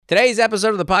Today's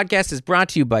episode of the podcast is brought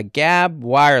to you by Gab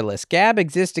Wireless. Gab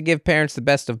exists to give parents the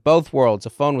best of both worlds, a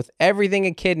phone with everything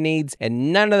a kid needs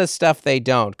and none of the stuff they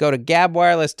don't. Go to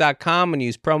gabwireless.com and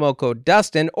use promo code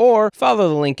Dustin or follow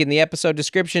the link in the episode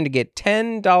description to get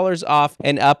 $10 off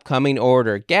an upcoming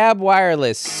order. Gab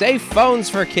Wireless, safe phones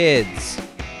for kids.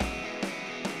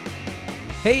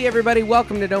 Hey everybody,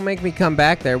 welcome to Don't Make Me Come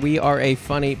Back There. We are a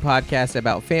funny podcast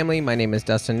about family. My name is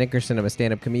Dustin Nickerson. I'm a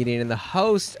stand-up comedian and the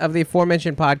host of the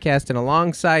aforementioned podcast. And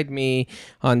alongside me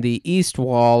on the east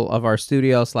wall of our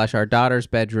studio / our daughter's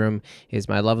bedroom is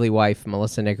my lovely wife,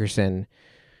 Melissa Nickerson.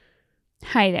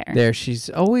 Hi there. There, she's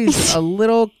always a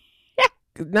little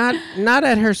not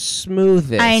at her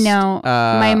smoothest. I know.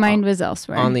 My mind was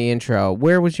elsewhere. On the intro.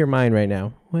 Where was your mind right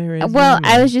now? Where is Well,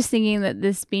 I was just thinking that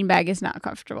this beanbag is not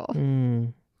comfortable.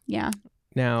 Yeah.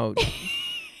 Now,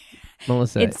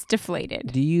 Melissa, it's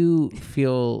deflated. Do you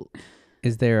feel,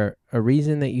 is there a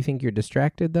reason that you think you're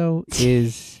distracted, though?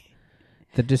 Is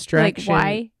the distraction... Like,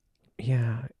 why?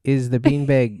 Yeah. Is the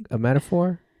beanbag a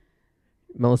metaphor?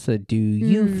 Melissa, do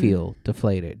you feel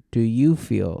deflated? Do you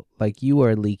feel like you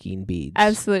are leaking beads?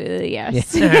 Absolutely,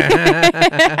 yes.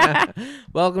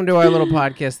 Welcome to our little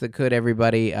podcast that could,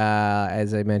 everybody.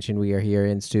 As I mentioned, we are here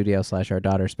in studio / our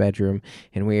daughter's bedroom,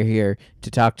 and we are here to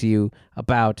talk to you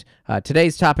about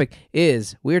today's topic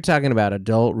is we're talking about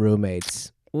adult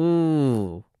roommates.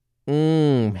 Ooh.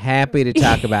 Happy to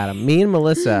talk about them. Me and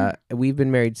Melissa, we've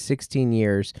been married 16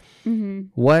 years.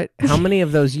 Mm-hmm. How many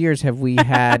of those years have we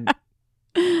had...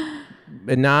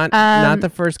 Not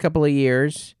the first couple of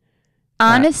years.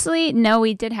 Honestly, no,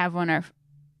 we did have one. Our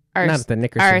not at the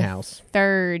Nickerson house.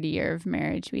 Third year of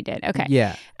marriage, we did. Okay.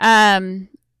 Yeah. At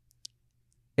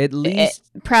least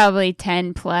probably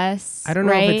 10 plus. I don't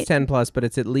know right? if it's 10 plus, but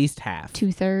it's at least half.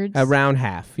 2/3. Around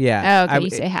half. Yeah. Oh, okay.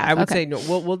 You say half. I would say no.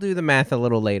 We'll do the math a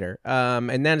little later.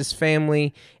 And that is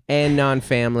family and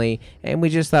non-family, and we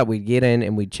just thought we'd get in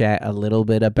and we'd chat a little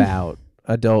bit about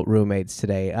adult roommates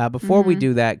today. Before we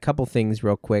do that, couple things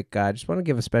real quick. I just want to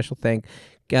give a special thank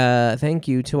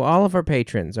you to all of our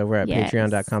patrons over at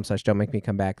patreon.com/Don't Make Me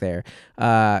Come Back There.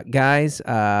 Guys,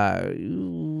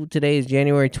 today is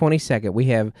January 22nd. We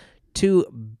have two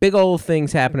big old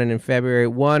things happening in February.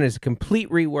 One is a complete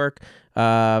rework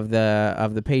of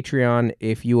the Patreon.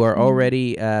 If you are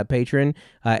already a patron,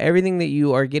 everything that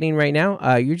you are getting right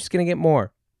now, you're just going to get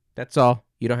more. That's all.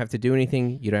 You don't have to do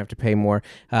anything. You don't have to pay more.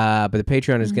 But the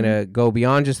Patreon is going to go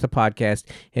beyond just the podcast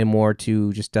and more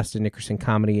to just Dustin Nickerson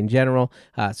comedy in general.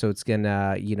 So it's going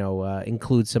to,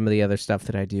 include some of the other stuff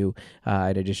that I do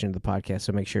in addition to the podcast.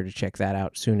 So make sure to check that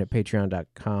out soon at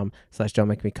patreon.com/Don't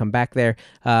Make Me Come Back There.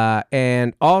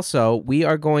 And also, we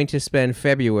are going to spend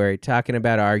February talking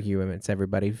about arguments,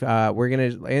 everybody. We're going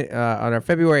to, on our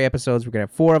February episodes, we're going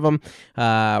to have 4 of them.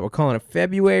 We're calling it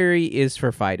February is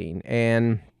for Fighting.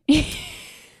 And...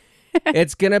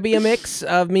 it's going to be a mix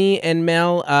of me and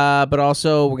Mel, but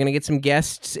also we're going to get some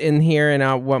guests in here,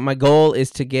 and what my goal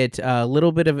is to get a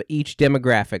little bit of each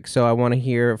demographic. So I want to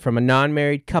hear from a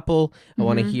non-married couple. I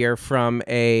want to hear from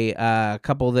a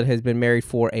couple that has been married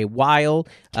for a while.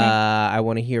 Okay. I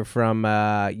want to hear from,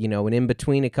 an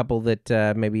in-between, a couple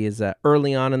that maybe is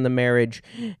early on in the marriage.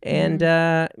 And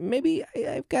maybe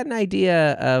I've got an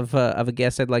idea of a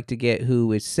guest I'd like to get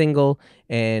who is single,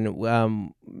 and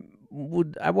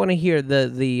I want to hear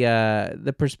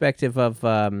the perspective of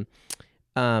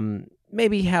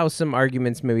maybe how some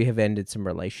arguments maybe have ended some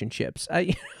relationships, or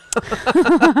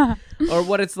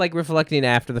what it's like reflecting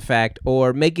after the fact,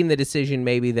 or making the decision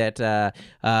maybe that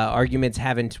arguments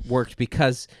haven't worked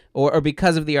because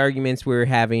of the arguments we were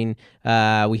having,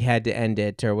 we had to end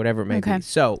it, or whatever it may be.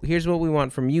 So here's what we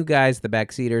want from you guys, the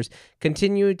backseaters.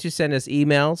 Continue to send us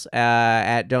emails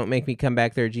at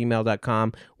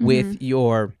don'tmakemecomebackThere@gmail.com with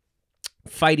your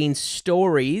fighting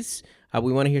stories.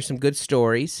 We want to hear some good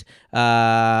stories.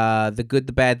 The good,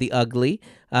 the bad, the ugly.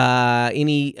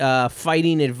 Any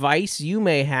fighting advice you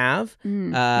may have.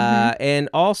 And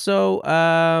also,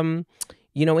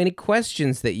 any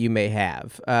questions that you may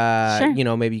have.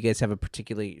 Sure. Maybe you guys have a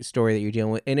particular story that you're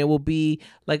dealing with. And it will be,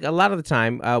 like, a lot of the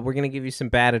time, we're going to give you some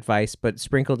bad advice, but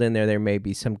sprinkled in there may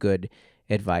be some good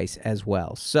advice as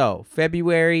well. So,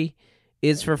 February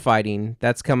is for Fighting.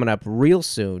 That's coming up real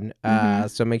soon.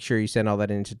 So make sure you send all that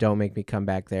in to Don't Make Me Come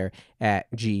Back There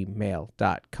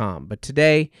 @gmail.com. But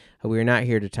today, we are not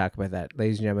here to talk about that.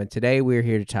 Ladies and gentlemen, today we're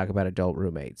here to talk about adult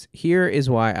roommates. Here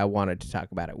is why I wanted to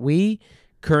talk about it. We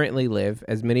currently live,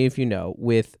 as many of you know,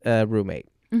 with a roommate.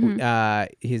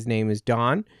 His name is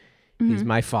Don. He's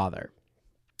my father.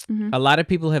 A lot of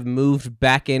people have moved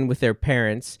back in with their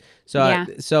parents.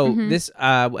 So, this,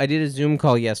 I did a Zoom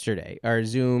call yesterday, or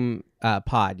Zoom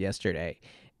pod yesterday,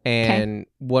 and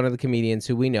one of the comedians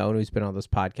who we know and who's been on this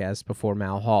podcast before,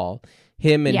 Mal Hall,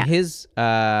 him and his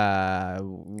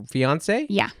fiance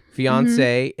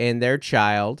and their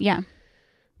child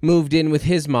moved in with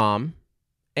his mom.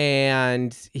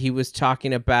 And he was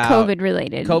talking about COVID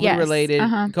related,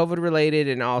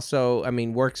 and also, I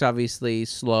mean, work's obviously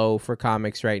slow for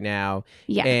comics right now.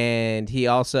 Yeah. And he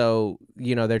also,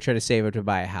 they're trying to save up to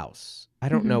buy a house. I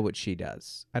don't know what she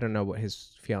does. I don't know what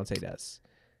his fiance does.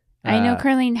 I know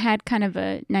Carlene had kind of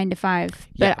a 9 to 5,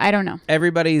 but I don't know.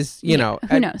 Everybody's, who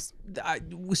knows?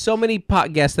 So many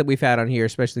guests that we've had on here,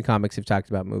 especially comics, have talked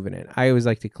about moving in. I always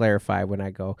like to clarify when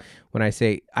I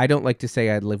say, I don't like to say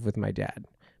I live with my dad.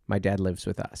 My dad lives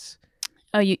with us.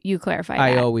 Oh, you clarify that.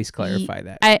 I always clarify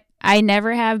that. I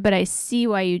never have, but I see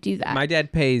why you do that. My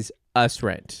dad pays us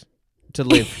rent to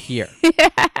live here.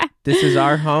 This is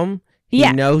our home.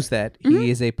 He knows that. He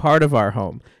is a part of our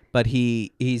home, but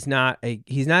he's not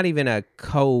even a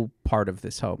co-part of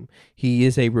this home. He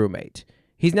is a roommate.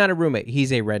 He's not a roommate.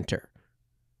 He's a renter.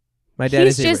 My dad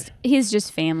he's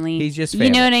just family. He's just family.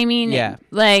 You know what I mean? Yeah.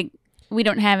 Like, we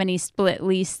don't have any split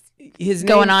lease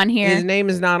on here. His name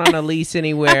is not on a lease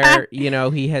anywhere.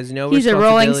 He has no He's a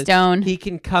Rolling Stone. He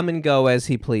can come and go as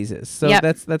he pleases. So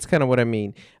that's kind of what I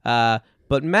mean.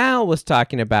 But Mal was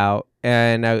talking about,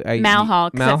 and Mal Hall,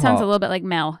 because that sounds a little bit like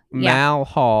Mel. Yeah. Mal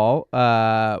Hall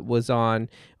was on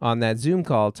that Zoom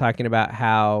call talking about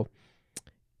how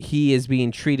he is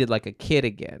being treated like a kid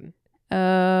again.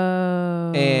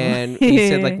 Oh. And he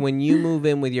said, like, when you move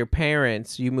in with your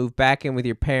parents, you move back in with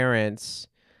your parents,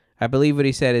 I believe what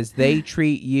he said is they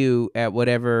treat you at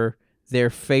whatever their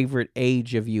favorite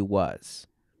age of you was.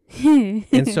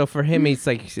 And so for him, it's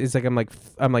like I'm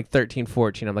like 13,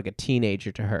 14. I'm like a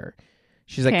teenager to her.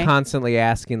 She's like constantly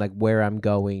asking like where I'm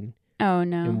going. Oh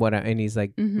no. And he's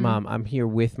like, Mom, I'm here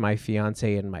with my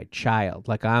fiance and my child.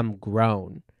 Like, I'm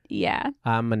grown. Yeah.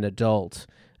 I'm an adult.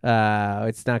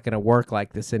 It's not going to work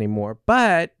like this anymore.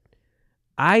 But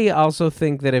I also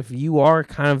think that if you are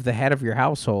kind of the head of your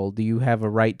household, do you have a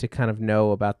right to kind of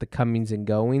know about the comings and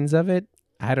goings of it?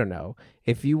 I don't know.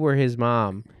 If you were his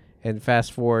mom, and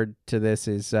fast forward to this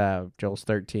is Joel's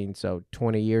 13, so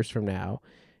 20 years from now,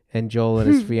 and Joel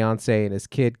and his fiance and his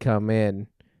kid come in,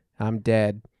 I'm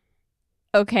dead.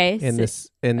 Okay. In this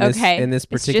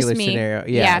particular scenario.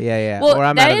 Yeah. Well,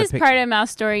 or that is part of Mal's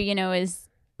story, is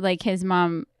like his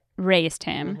mom raised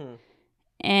him. Mm-hmm.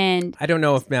 And I don't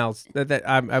know if Mal's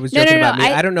I was joking about me.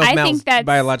 I don't know if Mal's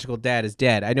biological dad is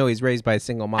dead. I know he's raised by a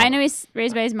single mom. I know he's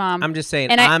raised by his mom. I'm just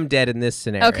saying I'm dead in this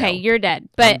scenario. Okay, you're dead.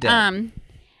 But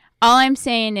all I'm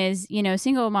saying is,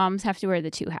 single moms have to wear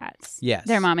the two hats. Yes.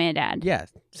 Their mom and dad. Yeah,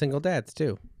 single dads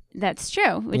too. That's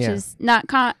true, which is not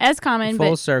as common.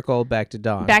 Full circle, back to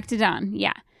Dawn. Back to Dawn,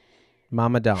 yeah.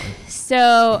 Mama Dawn.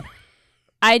 So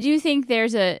I do think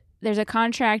there's a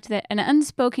contract, an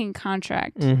unspoken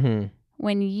contract,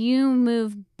 when you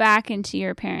move back into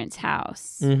your parents'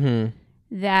 house,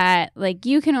 that like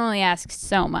you can only ask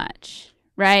so much,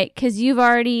 right? Because you've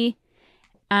already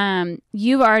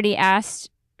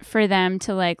asked for them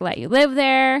to like let you live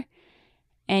there,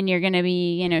 and you're gonna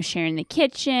be sharing the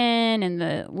kitchen and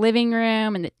the living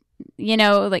room and the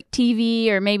like TV,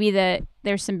 or maybe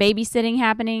there's some babysitting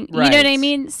happening. Right. You know what I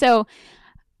mean? So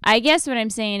I guess what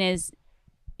I'm saying is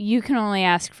you can only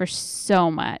ask for so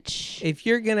much. If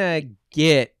you're gonna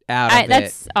get out of it,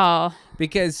 that's all.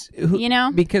 Because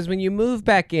because when you move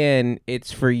back in,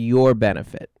 it's for your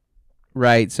benefit,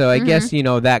 right? So I guess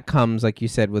that comes, like you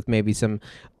said, with maybe some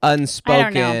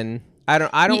unspoken. I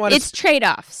don't want to. It's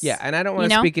trade-offs. Yeah, and I don't want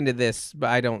to speak into this, but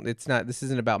I don't. It's not. This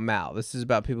isn't about Mal. This is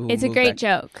about people who. It's a great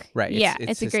joke. Right. Yeah,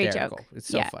 it's a great joke. It's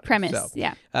so funny. Premise. So,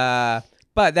 yeah.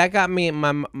 But that got me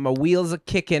my wheels a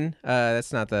kicking.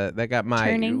 That's not that got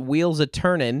my wheels a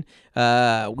turning.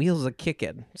 Wheels a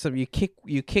kicking. So you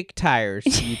kick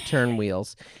tires, you turn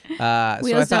wheels. So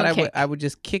I thought I would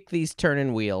just kick these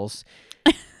turning wheels.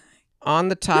 On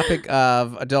the topic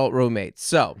of adult roommates,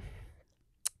 so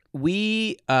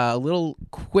a little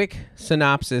quick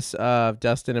synopsis of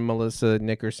Dustin and Melissa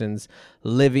Nickerson's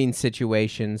living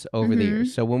situations over the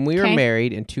years. So when we were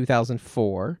married in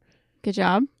 2004. Good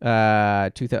job.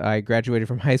 I graduated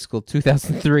from high school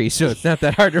 2003, so it's not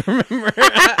that hard to remember.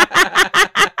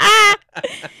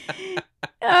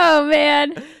 Oh,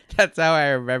 man. That's how I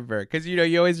remember. Because,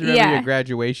 you always remember your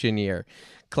graduation year.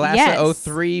 Class of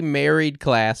 03, married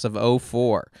class of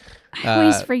 04. I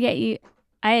always forget you.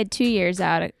 I had 2 years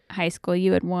out of high school.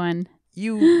 You had 1.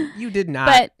 You did not.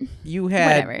 But you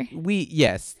had whatever.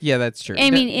 Yeah, that's true. I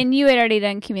mean, and you had already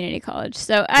done community college,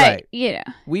 so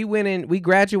we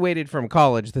graduated from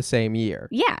college the same year.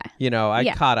 Yeah.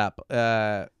 I caught up.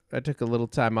 a little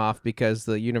time off because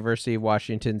the University of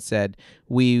Washington said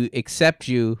we accept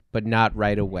you, but not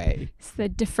right away. It's the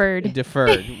deferred Transfer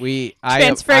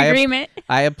agreement.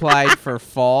 I applied for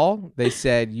fall. They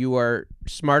said you are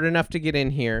smart enough to get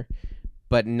in here,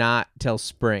 but not till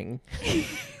spring.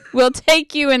 We'll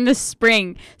take you in the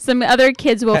spring. Some other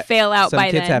kids will fail out by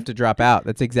then. Some kids have to drop out.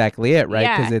 That's exactly it,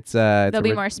 right? Because it's there'll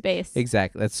be more space.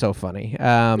 Exactly. That's so funny.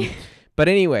 But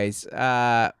anyways,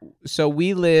 so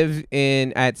we live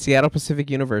at Seattle Pacific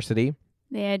University.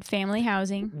 They had family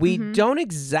housing. We don't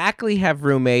exactly have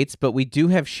roommates, but we do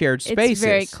have shared spaces. It's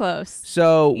very close.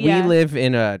 So we live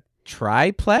in a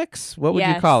triplex. What would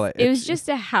you call it? It was just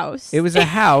a house. It was a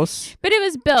house. But it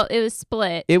was built. It was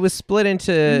split. It was split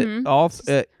into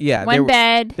one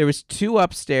bed. There was 2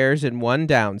 upstairs and 1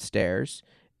 downstairs.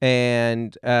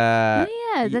 And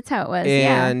that's how it was.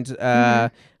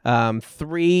 And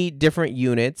 3 different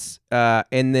units,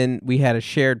 and then we had a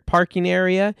shared parking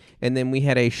area, and then we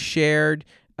had a shared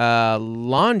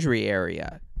laundry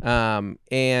area,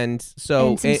 and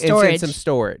some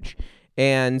storage.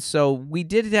 And so we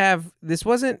did have, this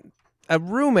wasn't a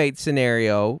roommate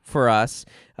scenario for us,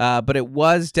 but it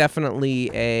was definitely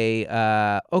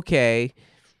okay.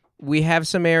 We have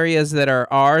some areas that are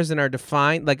ours and are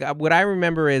defined. Like what I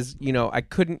remember is, you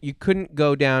couldn't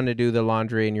go down to do the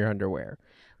laundry in your underwear.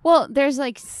 Well, there's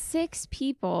like 6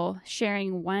 people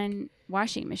sharing one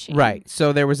washing machine. Right.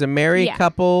 So there was a married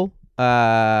couple,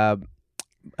 Bundo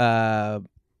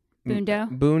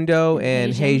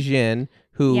and Heijin,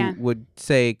 who would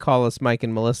call us Mike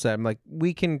and Melissa. I'm like,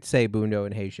 we can say Bundo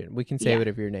and Heijin. We can say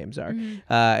whatever your names are. And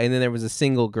then there was a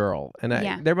single girl. And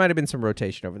there might have been some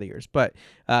rotation over the years. But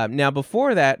now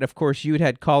before that, of course, you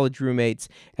had college roommates.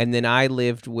 And then I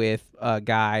lived with a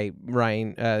guy,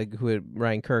 Ryan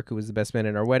Kirk, who was the best man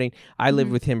in our wedding. I lived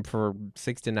with him for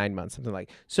 6 to 9 months, something like.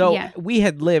 So we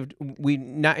had lived.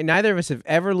 Neither of us have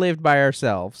ever lived by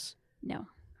ourselves. No.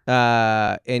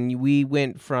 And we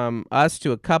went from us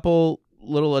to a couple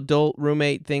little adult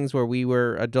roommate things where we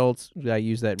were adults. I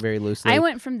use that very loosely. I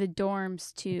went from the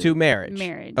dorms to marriage.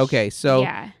 Okay, so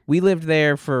we lived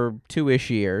there for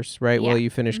 2-ish years, right? While you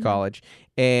finished college,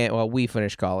 and we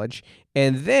finished college,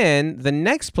 and then the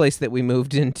next place that we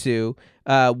moved into,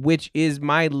 which is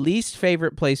my least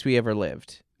favorite place we ever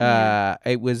lived.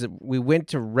 We went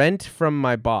to rent from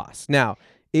my boss. Now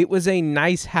it was a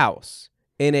nice house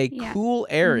in a cool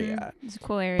area. It's a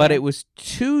cool area. But it was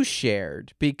 2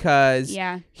 shared because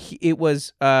it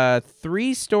was a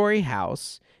 3-story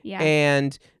house. Yeah.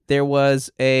 And there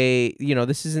was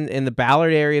this is in the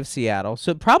Ballard area of Seattle.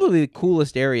 So probably the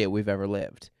coolest area we've ever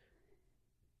lived.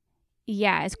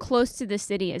 Yeah, as close to the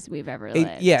city as we've ever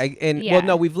lived. Well,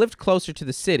 no, we've lived closer to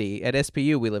the city. At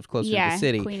SPU, we lived closer to the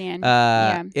city. Queen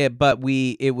Anne. But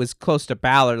it was close to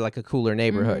Ballard, like a cooler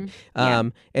neighborhood.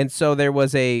 And so there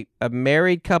was a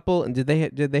married couple, and did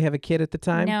they have a kid at the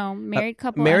time? No, married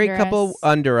couple.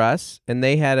 Under us, and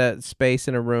they had a space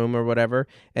in a room or whatever.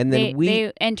 And then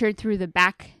they entered through the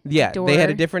back. door. They had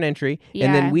a different entry,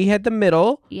 and then we had the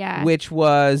middle, Yeah. which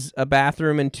was a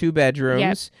bathroom and 2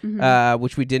 bedrooms,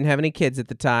 which we didn't have any kids at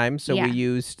the time, so we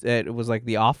used it was like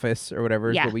the office or whatever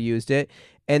is what we used it.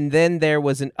 And then there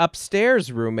was an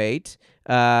upstairs roommate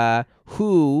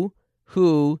who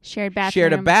shared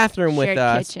a bathroom with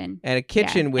us, kitchen. and a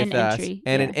kitchen with us,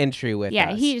 and an entry with us.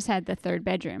 Yeah, he just had the 3rd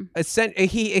bedroom.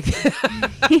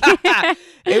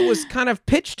 It was kind of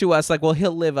pitched to us like, well,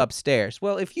 he'll live upstairs.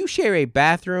 Well, if you share a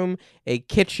bathroom, a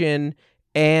kitchen,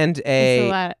 and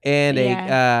an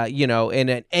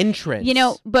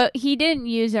entrance. But he didn't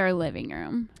use our living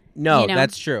room. No,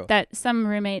 that's true. That some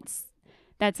roommates,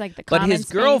 that's like the common But his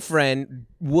space. girlfriend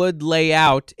would lay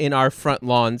out in our front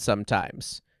lawn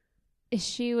sometimes.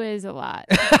 She was a lot.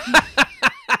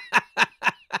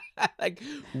 Like,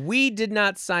 we did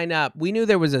not sign up. We knew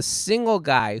there was a single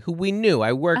guy who we knew.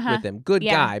 I worked with him. Good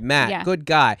guy. Matt, good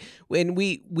guy. And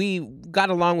we got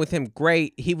along with him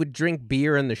great. He would drink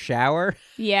beer in the shower.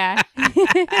 Yeah.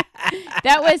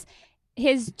 That was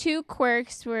his 2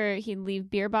 quirks were he'd leave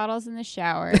beer bottles in the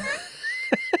shower.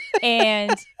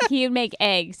 And he would make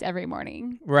eggs every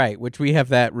morning. Right, which we have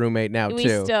that roommate now, too. We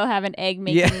still have an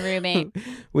egg-making roommate.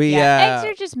 Eggs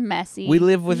are just messy. We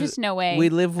live with... There's just no way We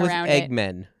live with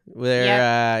eggmen.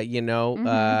 Where,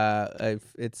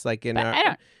 it's like in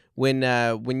our...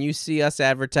 When you see us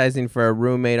advertising for a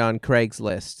roommate on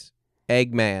Craigslist,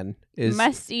 Eggman is...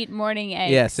 Must-eat morning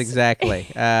eggs. Yes, exactly.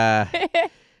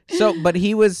 But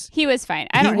he was fine.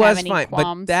 I don't have any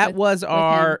qualms. But that was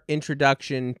our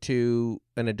introduction to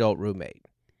an adult roommate.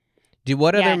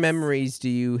 What other memories do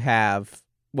you have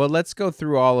Well, let's go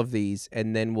through all of these,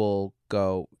 and then we'll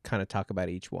go kind of talk about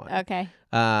each one. Okay.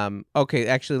 Okay.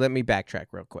 Actually, let me backtrack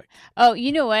real quick. Oh,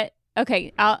 you know what?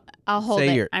 Okay, I'll hold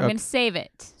Say it. I'm going to save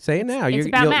it. Say it now. It's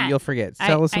about Matt. You'll forget.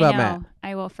 Tell us about Matt.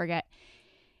 I will forget.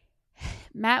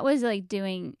 Matt was like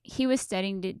he was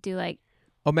studying to do like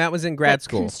Oh, Matt was in grad like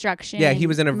school. Construction. Yeah, he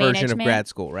was in a version of management. grad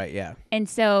school, right? Yeah. And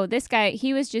so this guy,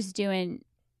 he was just doing,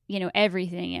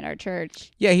 everything at our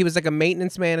church. Yeah, he was like a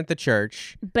maintenance man at the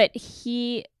church. But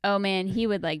he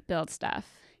would like build stuff.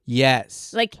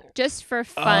 Yes. Like just for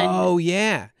fun. Oh,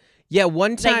 yeah. Yeah,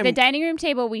 one time. Like the dining room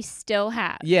table we still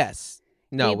have. Yes.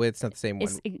 No, it's not the same one.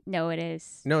 No, it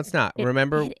is. No, it's not.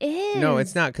 Remember? It is. No,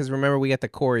 it's not, because remember we got the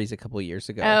Corys a couple of years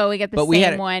ago. Oh, we got the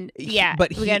same one. Yeah,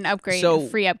 but we got an upgrade, so a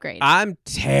free upgrade. I'm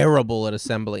terrible at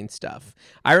assembling stuff.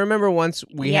 I remember once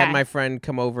we had my friend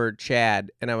come over,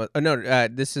 Chad, and I was,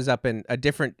 this is up in a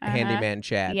different handyman,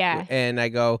 Chad. Yeah. And I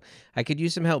go, I could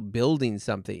use some help building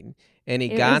something. And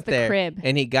he It got was the there. crib.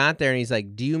 And he got there and he's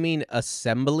like, do you mean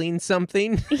assembling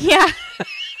something? Yeah.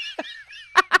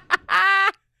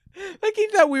 Like he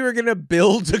thought we were going to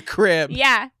build a crib.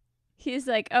 Yeah. He's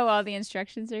like, oh, all the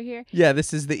instructions are here. Yeah,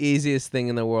 this is the easiest thing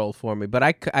in the world for me, but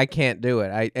I can't do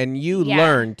it. And you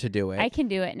learned to do it. I can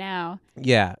do it now.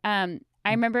 Yeah. I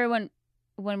remember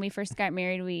when we first got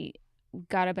married, we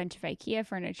got a bunch of IKEA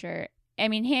furniture. I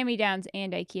mean, hand-me-downs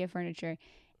and IKEA furniture.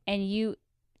 And you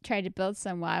tried to build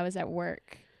some while I was at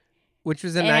work. Which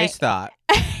was a nice thought.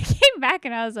 I came back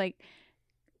and I was like,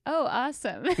 oh,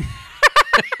 awesome.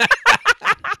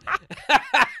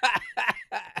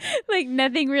 Like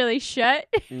nothing really shut.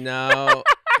 No.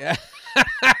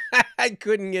 I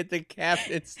couldn't get the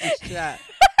cabinets to shut.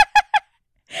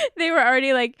 They were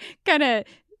already like kind of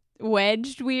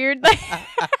wedged weird.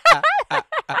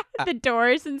 The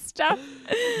doors and stuff.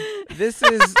 This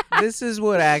is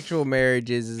what actual marriage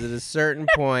is at a certain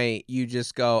point you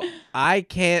just go, I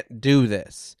can't do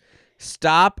this.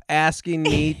 Stop asking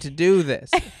me to do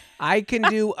this. I can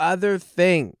do other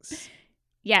things.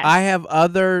 Yes. I have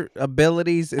other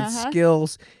abilities and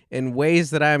skills and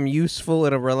ways that I'm useful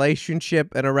in a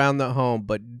relationship and around the home,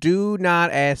 but do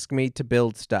not ask me to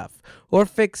build stuff or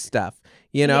fix stuff.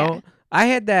 Yeah.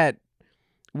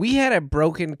 We had a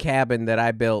broken cabin that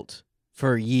I built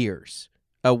for years.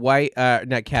 A white,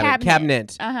 not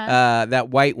cabinet. That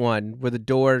white one where the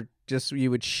door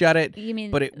you would shut it, you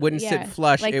mean, but it wouldn't sit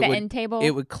flush. Like it the would, end table?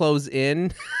 It would close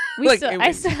in.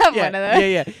 I still have one of those.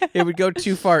 Yeah. It would go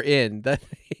too far in. The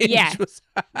hinge was...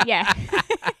 Yeah.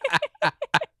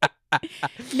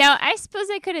 Now, I suppose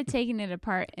I could have taken it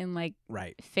apart and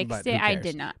fixed it. I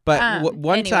did not. But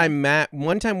one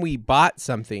time we bought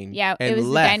something. Yeah, and it was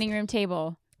left, the dining room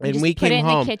table. And we put came it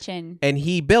home in the kitchen. And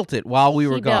he built it while we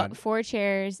were gone. He built 4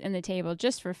 chairs and the table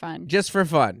just for fun. Just for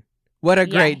fun. What a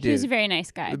great dude. He was a very nice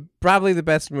guy. Probably the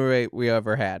best roommate we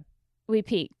ever had. We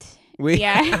peaked.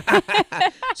 Yeah.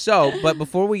 But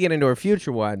before we get into our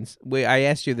future ones, I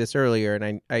asked you this earlier,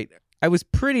 and I was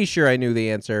pretty sure I knew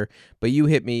the answer, but you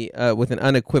hit me with an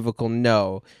unequivocal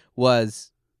no.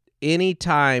 Was any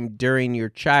time during your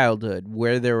childhood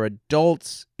where there were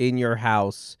adults in your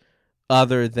house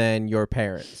other than your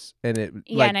parents? And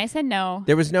and I said no.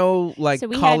 There was no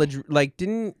college.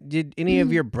 Did any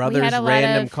of your brothers'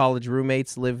 random college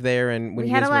roommates live there? And when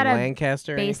you guys were in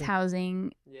Lancaster, base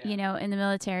housing, in the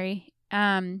military.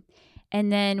 And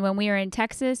then when we were in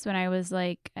Texas, when I was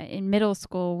in middle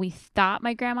school, we thought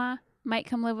my grandma might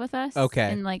come live with us.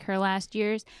 Okay. In her last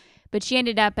years, but she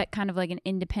ended up at kind of an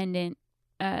independent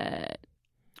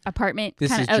apartment.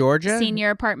 This is Georgia? Senior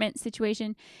apartment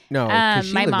situation. No, because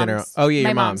she lived in her. Oh yeah,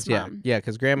 your mom's. Mom. Yeah,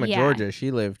 because Grandma Georgia,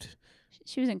 she lived.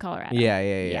 She was in Colorado.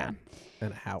 Yeah.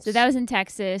 In a house. So that was in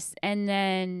Texas, and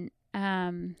then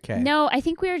no, I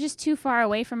think we were just too far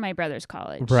away from my brother's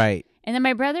college. Right. And then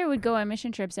my brother would go on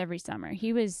mission trips every summer.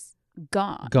 He was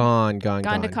gone. Gone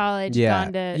to college. Yeah.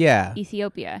 Gone to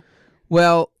Ethiopia.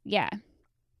 Well. Yeah.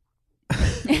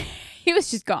 He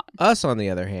was just gone. Us, on the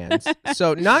other hand,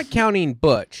 so not counting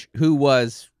Butch, who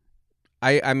was,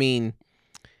 I mean,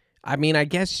 I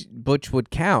guess Butch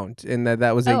would count, and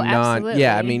that was a absolutely.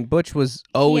 Yeah, I mean, Butch was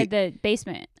always he had the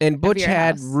basement, and Butch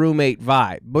had house. Roommate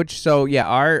vibe. Butch, so yeah,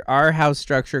 our house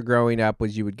structure growing up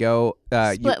was you would go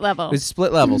level. It was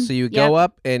split level, so you would go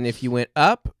up, and if you went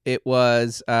up, it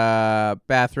was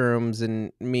bathrooms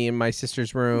and me and my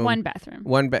sister's room. One bathroom.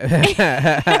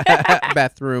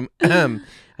 Bathroom.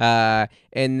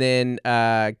 And then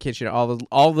kitchen,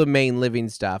 all the main living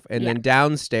stuff, and then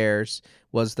downstairs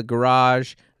was the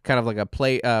garage, kind of like a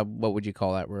play. What would you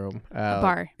call that room? A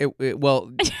bar. It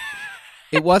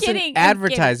wasn't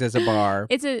advertised as a bar.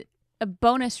 It's a a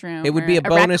bonus room. It would be a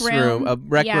bonus rec room, a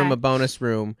rec Yeah. room, a bonus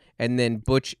room, and then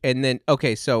Butch, and then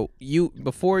okay. So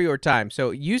before your time. So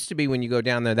it used to be when you go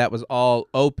down there, that was all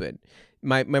open.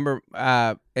 Remember,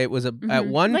 it was at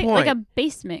one point like a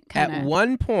basement kind At of.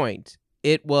 one point,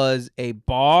 it was a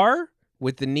bar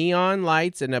with the neon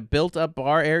lights and a built-up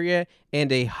bar area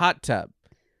and a hot tub.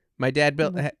 My dad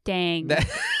built Dang. that.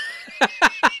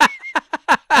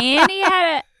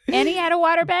 and he had a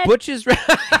waterbed. Butch's.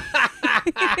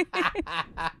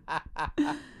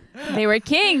 They were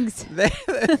kings, Dad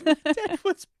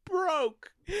was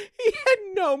broke. He had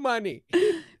no money.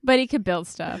 but he could build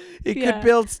stuff. He Yeah. could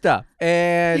build stuff.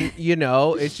 And,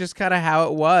 it's just kind of how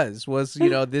it was,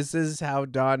 this is how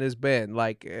Don has been.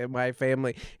 Like, my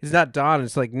family, it's not Don,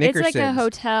 it's like Nickerson's. It's like a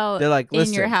hotel They're like, in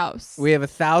your listen, house. we have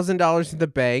 $1,000 in the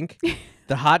bank.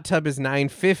 The hot tub is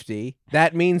 $950.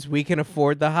 That means we can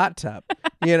afford the hot tub.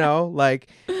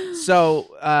 So,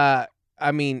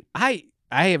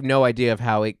 I have no idea of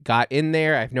how it got in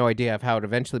there. I have no idea of how it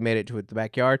eventually made it to the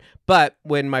backyard. But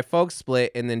when my folks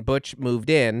split and then Butch moved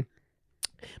in,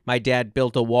 my dad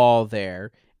built a wall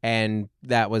there, and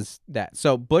that was that.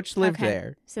 So Butch lived Okay.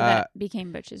 there. So that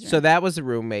became Butch's room. So that was a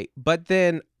roommate. But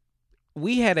then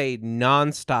we had a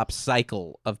nonstop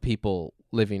cycle of people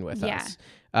living with Yeah. us.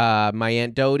 My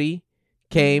Aunt Dodie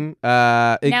came.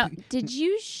 now, did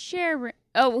you share?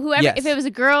 Whoever. Yes. If it was a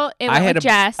girl, it I went had with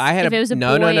Jess. I had if it was a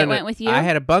no, boy, no, it went with you. I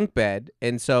had a bunk bed,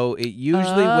 and so it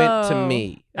usually went to Oh,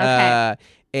 me. okay.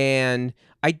 And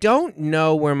I don't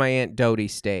know where my Aunt Dodie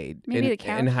stayed. Maybe the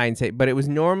couch? In hindsight, but it was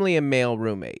normally a male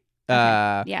roommate.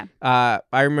 Yeah. I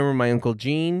remember my Uncle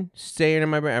Gene staying in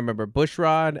my bed. I remember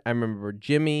Bushrod. I remember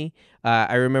Jimmy.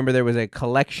 I remember there was a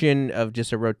collection of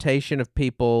just a rotation of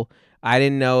people. I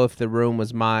didn't know if the room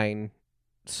was mine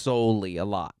solely a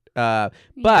lot.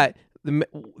 But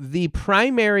the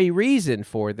primary reason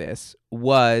for this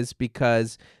was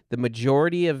because the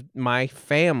majority of my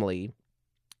family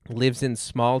lives in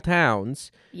small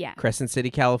towns, Yeah. Crescent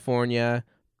City, California,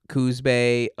 Coos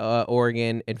Bay,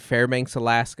 Oregon, and Fairbanks,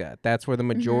 Alaska. That's where the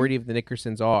majority of the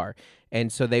Nickersons are.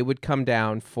 And so they would come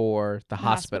down for the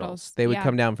hospitals. They would yeah.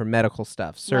 come down for medical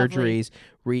stuff, Lovely. surgeries,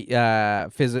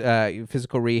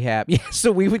 physical rehab. Yeah,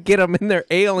 so we would get them in their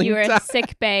ailing You were time. at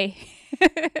sick bay.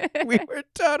 We were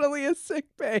totally a sick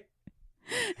bay.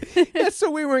 Yeah, so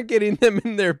we weren't getting them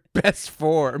in their best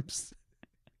forms.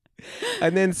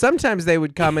 And then sometimes they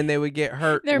would come and they would get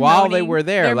hurt They're while moaning. they were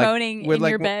there. They're like, moaning with in like,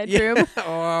 your bedroom.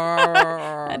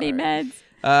 I need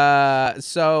meds.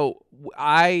 So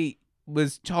I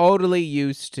was totally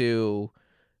used to.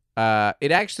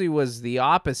 It actually was the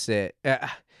opposite.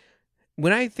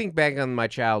 When I think back on my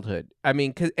childhood,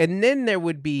 and then there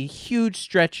would be huge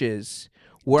stretches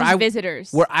where Just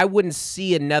visitors. where I wouldn't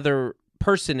see another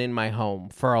person in my home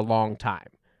for a long time.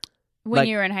 When like-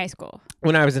 you were in high school.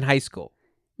 When I was in high school.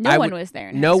 No one was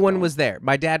there. No one was there.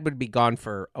 My dad would be gone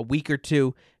for a week or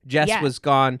two. Jess Yeah. was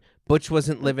gone. Butch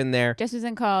wasn't living there. Jess was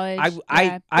in college.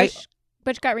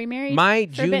 Butch got remarried. My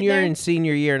for a bit junior there? and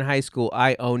senior year in high school,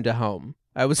 I owned a home.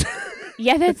 I was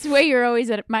Yeah, that's why you're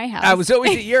always at my house. I was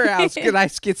always at your house because I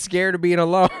get scared of being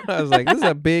alone. I was like, this is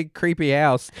a big, creepy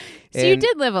house. So you And-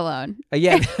 did live alone.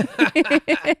 Yeah.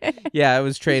 Yeah, it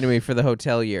was training me for the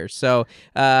hotel year. So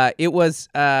it was,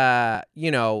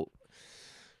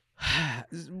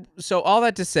 so all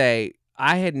that to say,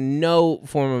 I had no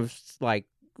form of like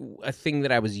a thing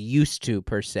that I was used to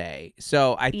per se.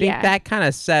 So I think Yeah. that kind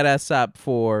of set us up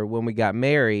for when we got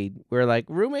married. We're like,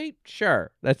 roommate?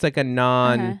 Sure. That's like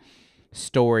a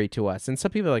story to us. And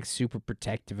some people are like super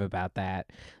protective about that.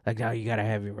 Like, oh, you got to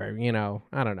have your,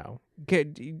 I don't know.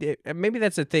 Maybe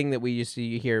that's a thing that we used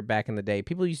to hear back in the day.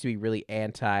 People used to be really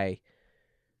anti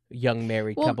young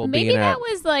married couple maybe being that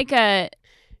was like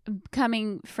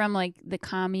coming from like the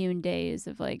commune days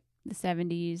of like the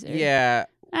 70s. Or, Yeah.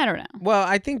 I don't know. Well,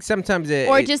 I think sometimes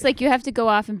Or just like you have to go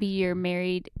off and be your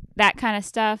married, that kind of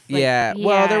stuff. Like, yeah.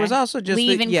 Well, there was also just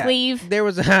leave and cleave. There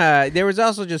was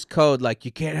also just code like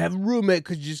you can't have a roommate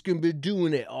because you're just gonna be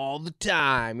doing it all the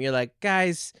time. You're like,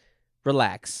 guys,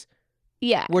 relax.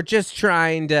 Yeah. We're just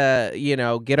trying to,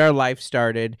 get our life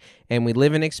started, and we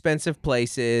live in expensive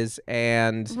places,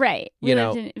 and Right. We you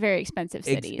lived know, in very expensive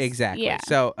cities. exactly. Yeah.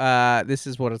 So, this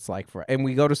is what it's like and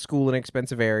we go to school in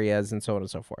expensive areas, and so on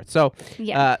and so forth. So,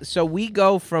 Yeah. so we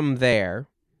go from there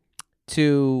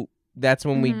to that's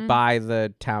when we Mhm. buy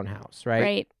the townhouse, right?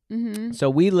 Right. Mm-hmm.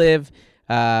 So we live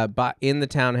in the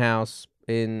townhouse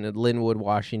in Linwood,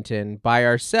 Washington, by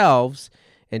ourselves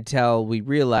until we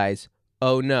realize,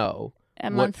 oh no, A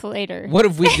month later. what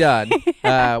have we done?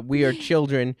 We are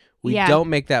children. We Yeah. don't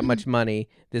make that much money.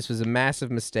 This was a massive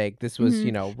mistake. This was,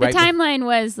 Mhm. right. The timeline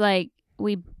was like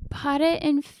we bought it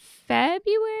in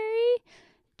February.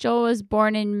 Joel was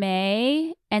born in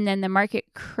May, and then the market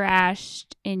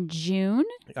crashed in June.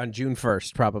 On June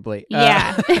 1st, probably.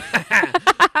 Yeah.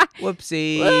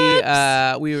 Whoopsie.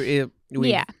 Whoops.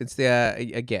 Yeah. It's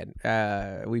the again.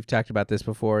 We've talked about this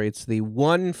before. It's the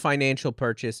one financial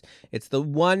purchase. It's the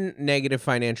one negative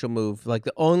financial move. Like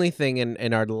the only thing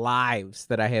in our lives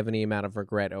that I have any amount of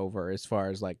regret over, as far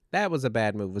as like that was a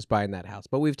bad move, was buying that house.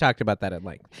 But we've talked about that at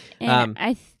length. And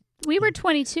we were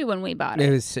 22 when we bought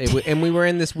it. And we were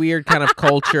in this weird kind of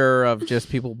culture of just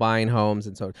people buying homes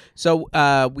and so on. So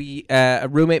a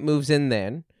roommate moves in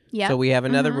then. Yeah. So we have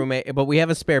another roommate, but we have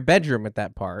a spare bedroom at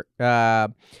that part.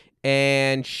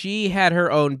 And she had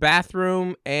her own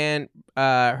bathroom and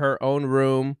her own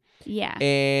room. Yeah.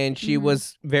 And she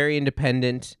was very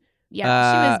independent. Yeah,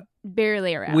 she was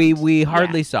barely around. We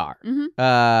hardly saw her.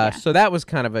 Mm-hmm. So that was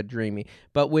kind of a dreamy.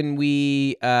 But when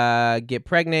we get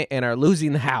pregnant and are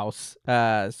losing the house,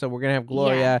 so we're gonna have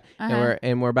Gloria,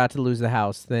 and we're about to lose the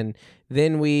house, then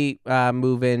we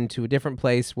move into a different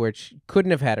place which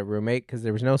couldn't have had a roommate because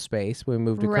there was no space. We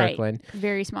moved to Kirkland,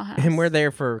 very small house, and we're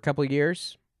there for a couple of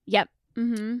years. Yep.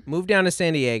 Mm-hmm. Moved down to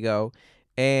San Diego,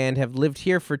 and have lived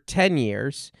here for 10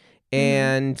 years.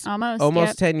 And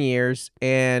almost 10 years.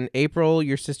 And April,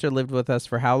 your sister lived with us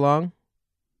for how long?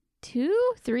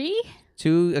 2, 3?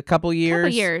 A couple years.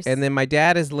 Couple years. And then my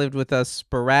dad has lived with us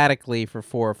sporadically for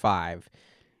 4 or 5.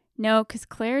 No, because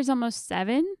Claire's almost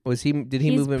 7. Did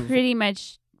he move in? He's pretty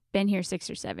much been here 6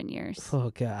 or 7 years.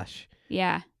 Oh, gosh.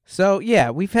 Yeah. So, yeah,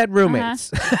 we've had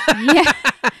roommates. Yeah.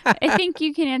 I think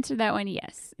you can answer that one,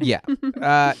 yes. Yeah.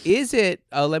 Is it,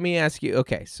 let me ask you,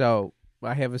 okay, so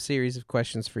I have a series of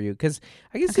questions for you because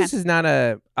I guess this is not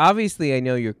obviously I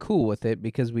know you're cool with it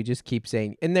because we just keep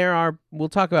saying, and we'll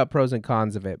talk about pros and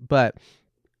cons of it, but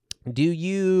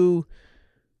you're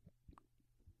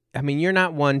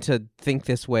not one to think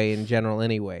this way in general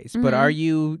anyways, but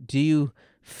do you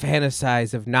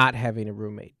fantasize of not having a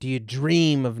roommate? Do you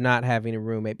dream of not having a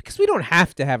roommate? Because we don't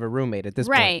have to have a roommate at this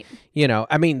point.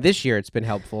 This year it's been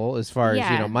helpful as far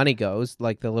as, money goes,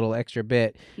 like the little extra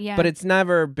bit. Yeah. But it's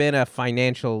never been a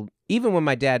financial, even when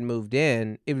my dad moved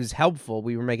in, it was helpful.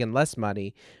 We were making less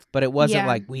money, but it wasn't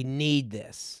like we need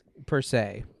this per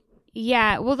se.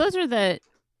 Yeah. Well, those are the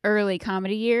early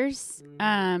comedy years.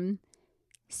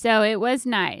 So it was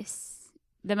nice.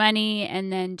 The money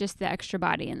and then just the extra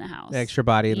body in the house. The extra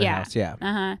body in the house,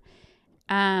 yeah.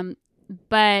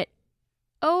 But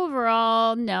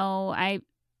overall, no, I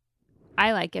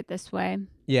like it this way.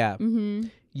 Yeah. Mm-hmm.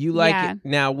 You like it.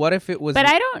 Now, what if it was... But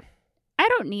I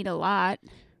don't need a lot.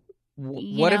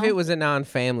 What if it was a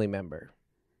non-family member?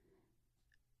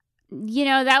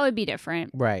 That would be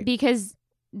different. Right. Because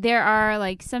there are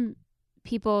like some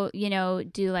people,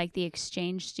 do like the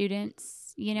exchange students.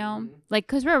 Like,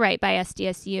 because we're right by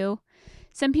SDSU.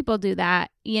 Some people do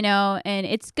that, and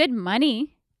it's good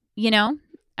money,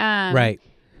 right.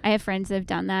 I have friends that have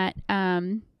done that.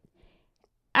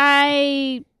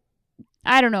 I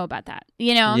don't know about that,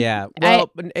 Yeah.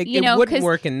 Well, it wouldn't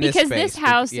work in this because space. This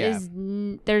house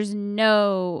there's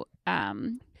no,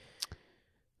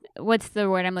 what's the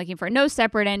word I'm looking for? No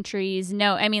separate entries.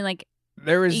 No, I mean, like,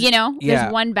 there is,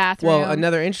 there's one bathroom. Well,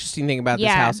 another interesting thing about this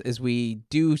house is we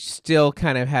do still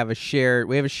kind of have a shared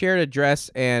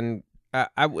address, and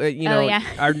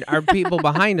our people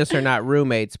behind us are not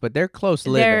roommates, but they're close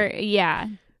living.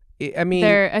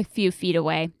 They're a few feet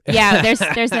away. Yeah,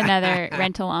 there's another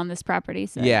rental on this property,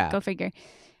 so go figure.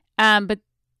 And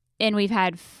we've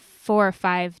had 4 or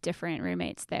 5 different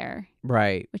roommates there.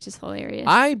 Right. Which is hilarious.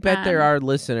 I bet there are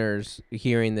listeners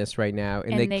hearing this right now.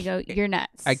 And they go, you're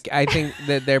nuts. I think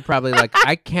that they're probably like,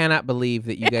 I cannot believe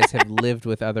that you guys have lived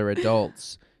with other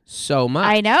adults so much.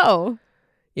 I know.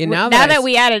 Now that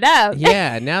we add it up.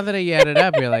 Yeah, now that you add it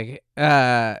up, you're like,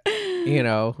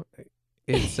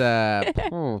 it's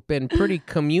been pretty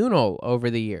communal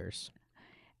over the years.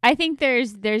 I think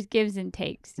there's gives and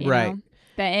takes, right?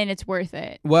 And it's worth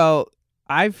it. Well,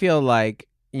 I feel like,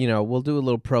 we'll do a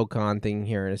little pro-con thing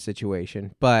here in a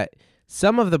situation, but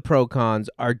some of the pro-cons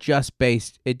are just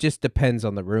it just depends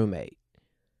on the roommate.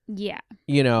 Yeah.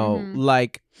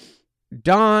 Like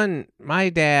Don, my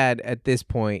dad at this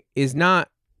point, is not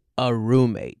a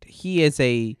roommate. He's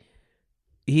a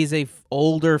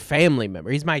older family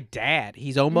member. He's my dad.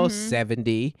 He's almost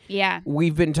 70. Yeah.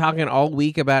 We've been talking all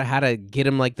week about how to get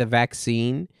him like the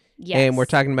vaccine. Yes. And we're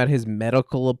talking about his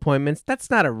medical appointments. That's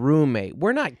not a roommate.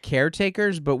 We're not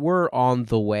caretakers, but we're on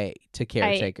the way to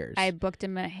caretakers. I booked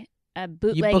him a a You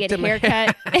bootlegged booked him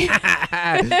haircut.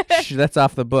 Shh, that's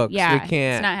off the books. Yeah, We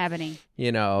can't. it's not happening.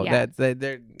 You know, Yeah.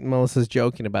 Melissa's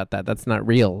joking about that. That's not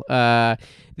real. But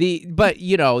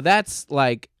you know, that's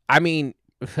like, I mean,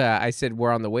 I said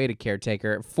we're on the way to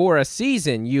caretaker. For a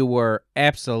season, you were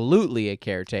absolutely a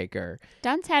caretaker.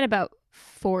 Don's had about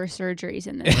 4 surgeries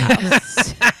in this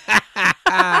house.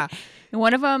 And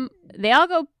one of them, they all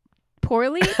go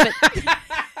poorly, but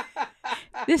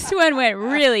this one went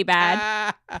really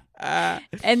bad.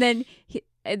 And then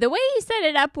the way he set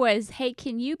it up was, hey,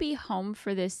 can you be home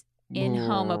for this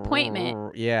in-home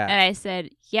appointment? Yeah. And I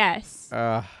said, yes.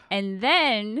 And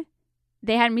then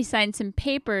they had me sign some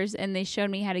papers and they showed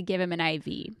me how to give him an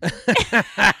IV.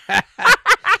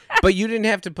 But you didn't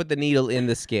have to put the needle in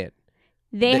the skin.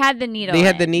 They had the needle. They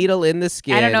had the needle in the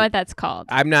skin. I don't know what that's called.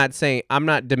 I'm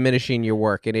not diminishing your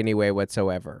work in any way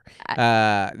whatsoever.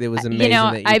 It was amazing.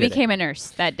 That you I did became a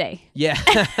nurse that day. Yeah.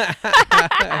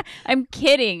 I'm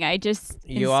kidding. I just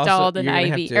installed an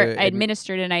IV, or I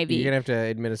administered an IV. You're gonna have to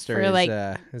administer for his, like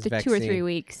his the vaccine. 2 or 3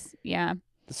 weeks. Yeah.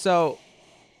 So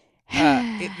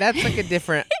that's like a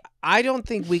different. I don't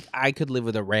think I could live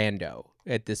with a rando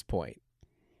at this point.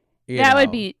 That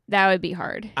would be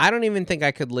hard. I don't even think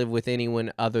I could live with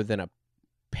anyone other than a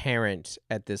parent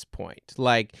at this point.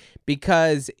 Like,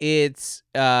 because it's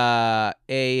what's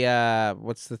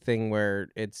the thing where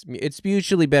it's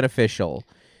mutually beneficial.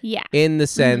 Yeah. In the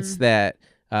sense that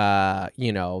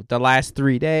the last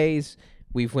 3 days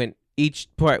we've went each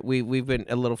part we've been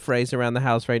a little phrase around the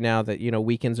house right now that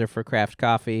weekends are for craft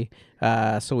coffee.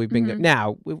 So we've been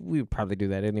now we would probably do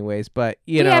that anyways, but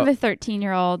we have a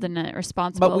 13-year-old and a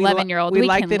responsible 11-year-old. We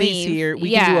like can that leave. He's here.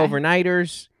 We can do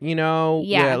overnighters.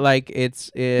 Yeah. Like it's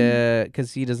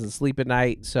because he doesn't sleep at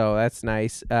night, so that's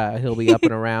nice. He'll be up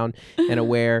and around and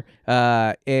aware.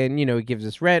 And he gives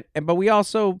us rent, but we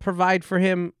also provide for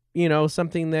him.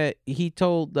 Something that he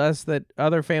told us that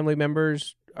other family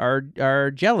members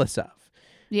are jealous of.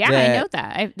 Yeah, I know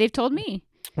that. They've told me.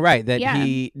 Right, that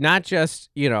he not just,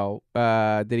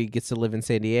 that he gets to live in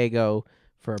San Diego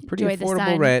for a pretty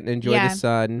affordable rent and enjoy the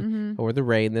sun or the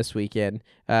rain this weekend,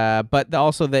 but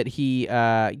also that he,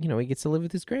 he gets to live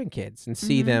with his grandkids and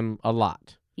see them a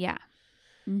lot. Yeah.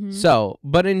 So,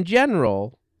 but in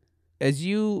general, as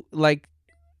you, like,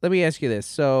 let me ask you this.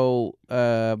 So,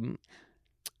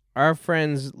 our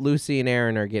friends Lucy and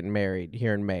Aaron are getting married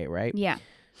here in May, right? Yeah.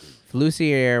 If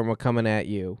Lucy and Aaron were coming at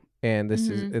you, and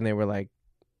and they were like,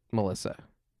 Melissa,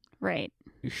 right?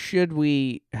 Should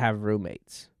we have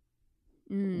roommates?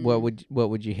 What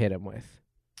would you hit them with?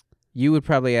 You would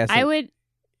probably ask. I would.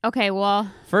 Okay,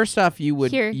 well. First off, you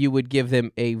would give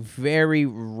them a very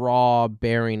raw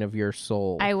bearing of your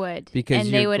soul. I would,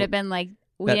 because they would have been like,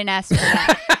 "We didn't ask for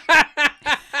that.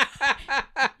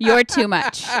 You're too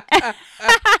much."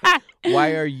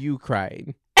 Why are you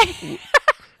crying?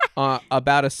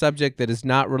 About a subject that is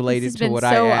not related to what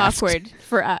I asked. So awkward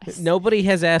for us. Nobody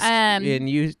has asked,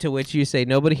 to which you say,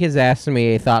 nobody has asked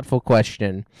me a thoughtful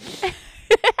question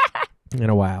in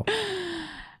a while.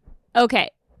 Okay.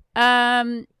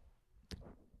 I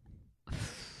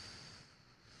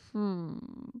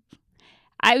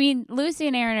mean, Lucy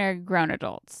and Aaron are grown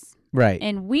adults. Right.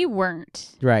 And we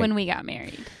weren't when we got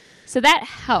married. So that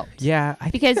helped. Yeah. I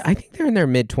think they're in their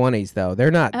mid-20s, though.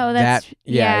 They're not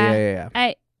Yeah.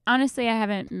 Honestly, I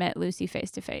haven't met Lucy face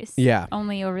to face. Yeah.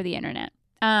 Only over the internet.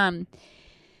 I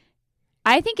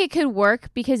think it could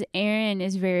work because Aaron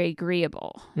is very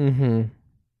agreeable. Mm-hmm.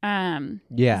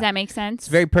 Does that make sense? It's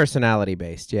very personality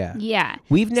based. Yeah. Yeah.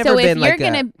 We've never been like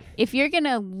if you're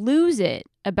gonna lose it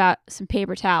about some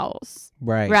paper towels,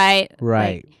 right?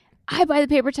 Like, I buy the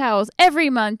paper towels every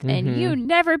month, and you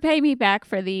never pay me back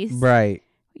for these. Right.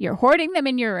 You're hoarding them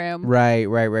in your room. Right.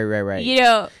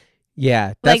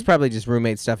 Yeah, that's probably just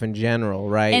roommate stuff in general,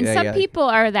 right? And some people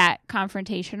are that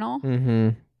confrontational. Mm-hmm.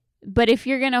 But if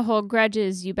you're gonna hold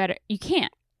grudges, you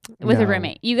can't with a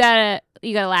roommate. You gotta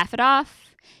laugh it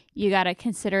off. You gotta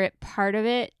consider it part of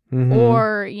it,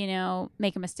 or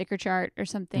make them a sticker chart or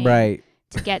something, right?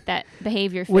 To get that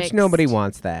behavior fixed. Which nobody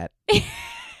wants that.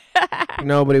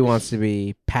 Nobody wants to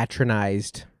be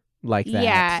patronized like that.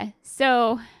 Yeah.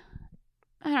 So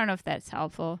I don't know if that's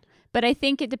helpful, but I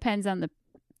think it depends on the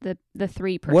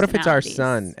 3 personalities. What if it's our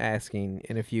son asking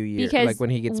in a few years, because like when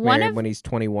he gets married when he's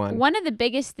 21? One of the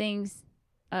biggest things,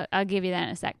 I'll give you that in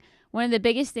a sec. One of the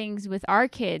biggest things with our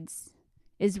kids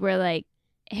is we're like,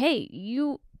 hey,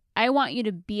 I want you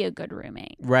to be a good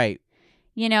roommate. Right.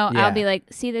 I'll be like,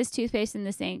 see this toothpaste in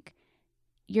the sink?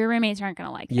 Your roommates aren't going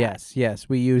to like that. Yes.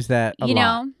 We use that a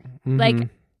lot. Like,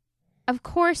 of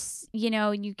course,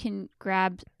 you can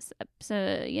grab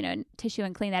some, tissue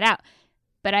and clean that out.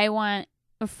 But I want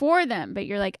for them, but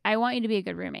you're like, I want you to be a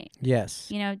good roommate. Yes.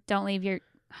 You know, don't leave your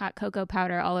hot cocoa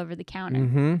powder all over the counter.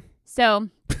 Mm-hmm. So,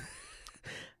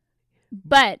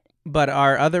 but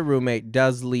our other roommate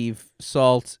does leave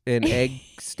salt and egg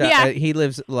stuff. Yeah. He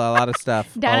leaves a lot of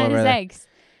stuff down all in over his there. eggs.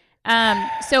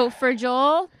 So for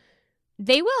Joel,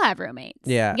 they will have roommates.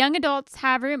 Yeah. Young adults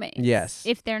have roommates. Yes.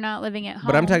 If they're not living at home.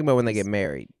 But I'm talking about when they get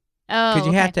married. Oh, Because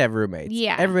you okay. have to have roommates.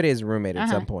 Yeah. Everybody has a roommate at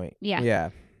Uh-huh. some point. Yeah. Yeah.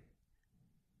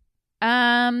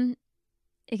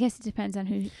 I guess it depends on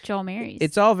who Joel marries.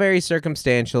 It's all very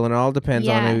circumstantial and all depends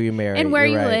Yeah. on who you marry. and where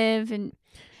You're you right. live. And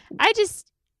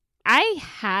I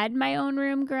had my own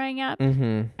room growing up.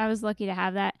 Mm-hmm. I was lucky to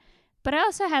have that. But I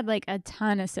also had like a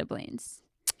ton of siblings,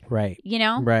 Right. you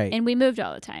know? Right. And we moved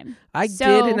all the time. I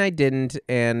So- did and I didn't,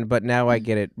 but now I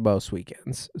get it most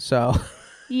weekends. So,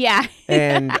 Yeah.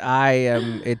 and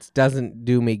it doesn't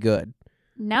do me good.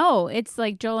 No, it's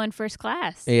like Joel in first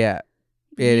class. Yeah,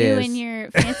 it you is. in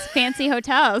your fancy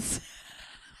hotels.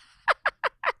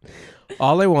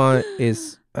 All I want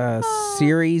is a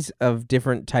series of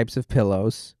different types of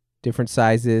pillows, different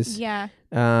sizes. Yeah.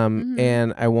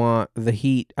 And I want the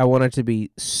heat. I want it to be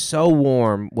so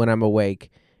warm when I'm awake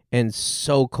and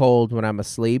so cold when I'm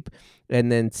asleep.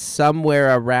 And then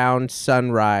somewhere around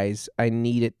sunrise, I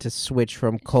need it to switch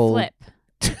from cold. Flip.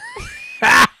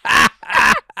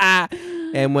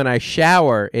 And when I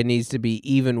shower, it needs to be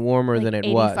even warmer Like than it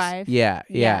 85? was. Yeah.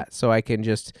 Yeah. So I can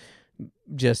just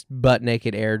butt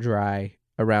naked air dry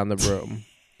around the room.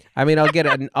 I mean,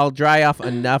 I'll dry off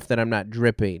enough that I'm not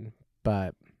dripping,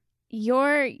 but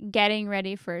Your getting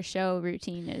ready for a show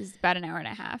routine is about an hour and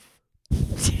a half.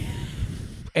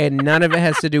 and none of it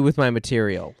has to do with my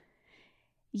material.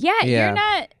 Yeah, Yeah. you're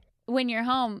not, when you're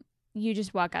home, you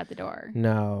just walk out the door.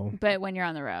 No. But when you're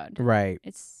on the road, Right.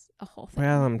 it's a whole thing.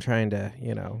 Well, I'm trying to,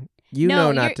 No,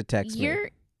 know not you're- to text me.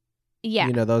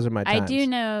 Yeah, Those are my I times. do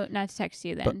know not to text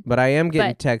you then. But I am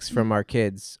getting But- texts from our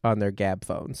kids on their Gab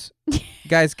phones.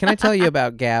 Guys, can I tell you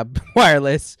about Gab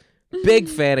Wireless? Big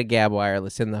fan of Gab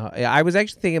Wireless. I was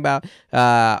actually thinking about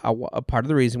a part of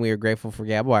the reason we are grateful for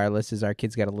Gab Wireless is our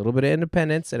kids got a little bit of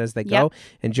independence, and as they go,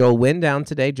 and Joel went down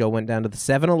today. Joel went down to the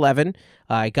 7-Eleven.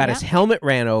 He got his helmet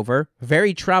ran over.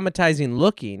 Very traumatizing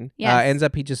looking. Yes. Ends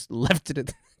up he just left it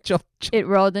at It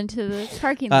rolled into the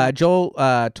parking lot. Joel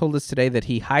told us today that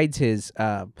he hides his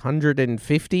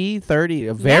 150,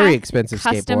 a very expensive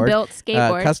Custom skateboard. built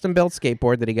skateboard. Custom built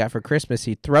skateboard that he got for Christmas.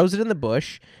 He throws it in the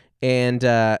bush and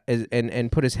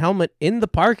put his helmet in the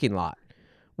parking lot.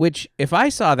 Which, if I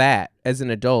saw that as an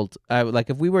adult,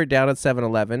 like if we were down at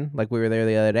 7-Eleven, like we were there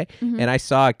the other day, and I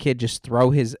saw a kid just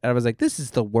throw I was like, this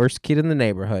is the worst kid in the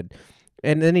neighborhood.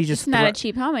 And then he just it's not a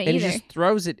cheap helmet and either. he just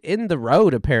throws it in the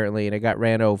road apparently, and it got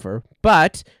ran over.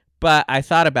 But I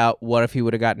thought about what if he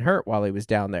would have gotten hurt while he was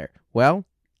down there. Well,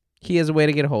 he has a way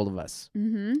to get a hold of us,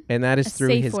 and that is A through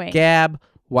safe his way. Gab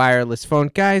Wireless phone.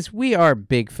 Guys, we are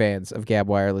big fans of Gab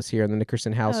Wireless here in the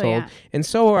Nickerson household, and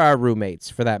so are our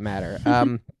roommates for that matter.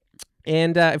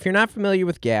 And if you're not familiar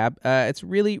with Gab, it's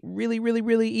really, really, really,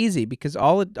 really easy because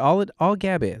all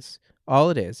Gab is,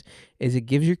 it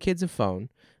gives your kids a phone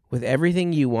with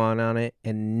everything you want on it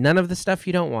and none of the stuff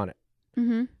you don't want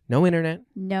it. No internet.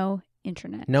 No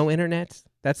internet. No internet.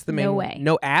 That's the main No one. way.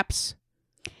 No apps.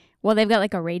 Well, they've got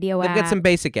like a radio They've app. got some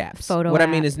basic apps. Photo what I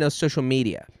mean app. is no social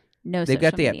media. No They've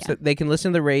got the social apps. media. So they can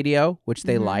listen to the radio, which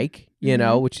they like,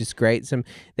 which is great.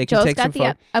 They can Joel's take some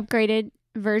got the upgraded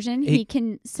version. He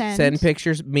can send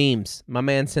pictures, memes. My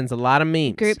man sends a lot of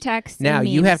memes. group text. Now and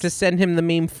you have memes. to send him the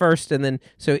meme first, and then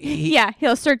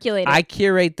he'll circulate it. I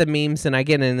curate the memes and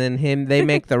and then they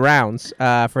make the rounds.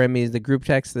 For him, he's the group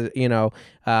text.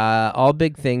 All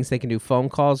big things. They can do phone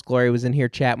calls. Gloria was in here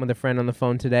chatting with a friend on the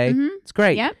phone today. It's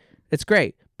great. Yep. It's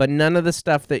great. But none of the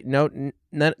stuff that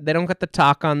they don't got the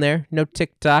talk on there. No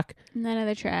TikTok. None of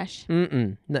the trash.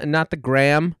 Not the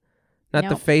gram. Not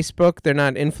Nope. the Facebook. They're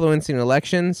not influencing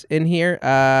elections in here.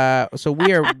 So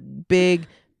we are big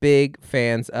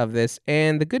fans of this.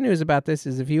 And the good news about this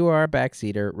is if you are a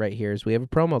backseater right here is we have a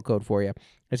promo code for you.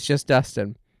 It's just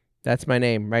Dustin. That's my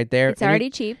name right there. It's already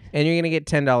cheap. And you're going to get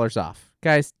 $10 off.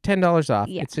 Guys, $10 off.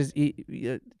 Yeah. It's just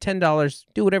 $10.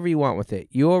 Do whatever you want with it.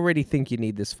 You already think you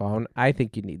need this phone. I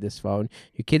think you need this phone.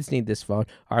 Your kids need this phone.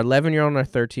 Our 11-year-old and our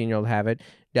 13-year-old have it.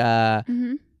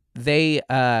 They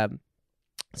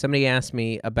somebody asked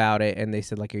me about it, and they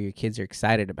said, like, are your kids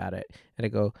excited about it? And I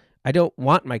go, I don't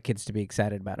want my kids to be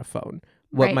excited about a phone.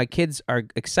 What Right. my kids are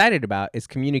excited about is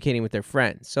communicating with their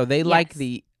friends. So they like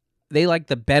the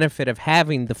benefit of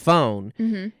having the phone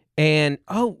And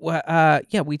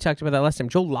yeah, we talked about that last time.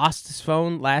 Joel lost his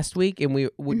phone last week, and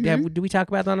did we talk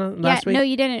about that last week? No,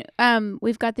 you didn't.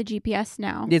 We've got the GPS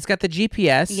now. It's got the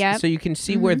GPS, Yep. so you can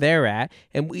see where they're at.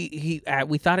 And we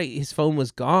thought his phone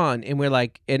was gone, and we're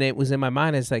like, and it was in my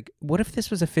mind. It's like, what if this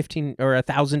was a $1,500 or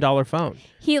 $1,000 phone?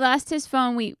 He lost his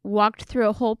phone. We walked through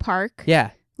a whole park.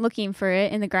 Yeah. Looking for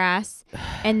it in the grass,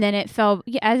 and then it fell,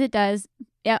 as it does.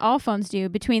 Yeah, all phones do,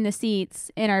 between the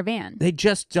seats in our van. They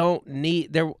just don't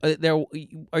need. Would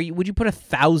you put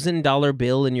 $1,000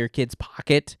 bill in your kid's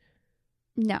pocket?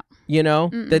 No. You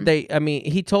know that I mean,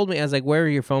 he told me, I was like, "Where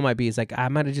your phone might be?" He's like, "I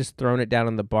might have just thrown it down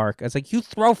in the bark." I was like, "You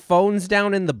throw phones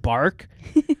down in the bark?"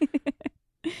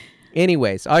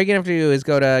 Anyways, all you're going to have to do is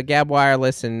go to Gab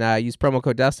Wireless and use promo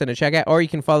code Dustin to check out, or you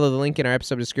can follow the link in our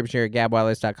episode description here at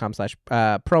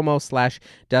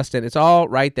gabwireless.com/promo/Dustin. It's all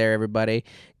right there, everybody.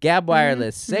 Gab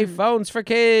Wireless, safe phones for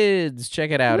kids.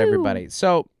 Check it out, everybody.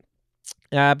 So,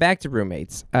 back to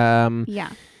roommates.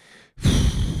 Yeah.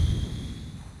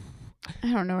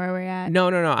 I don't know where we're at. No.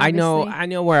 Obviously. I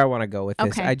know where I want to go with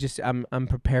this. Okay. I'm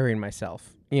preparing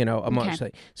myself, emotionally.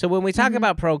 Okay. So when we talk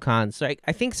about pro cons, so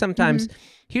I think sometimes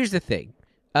here's the thing.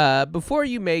 Before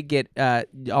you may get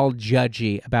all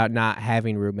judgy about not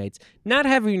having roommates, not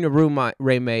having a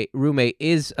roommate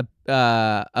is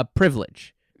a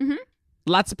privilege. Mm-hmm.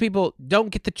 Lots of people don't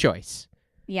get the choice.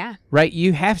 Yeah. Right?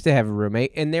 You have to have a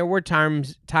roommate. And there were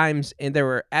times, and there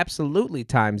were absolutely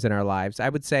times in our lives, I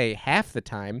would say half the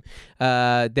time,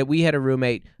 that we had a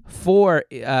roommate for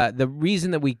the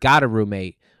reason that we got a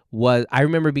roommate was, I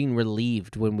remember being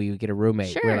relieved when we would get a roommate.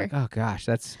 Sure. We're like, oh gosh,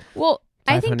 that's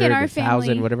I think in our 1,000,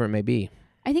 family, whatever it may be.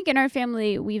 I think in our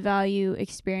family, we value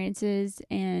experiences,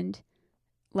 and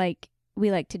like,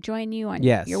 we like to join you on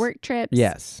your work trips.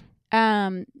 Yes.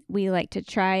 We like to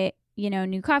try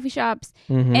new coffee shops,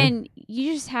 and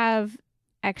you just have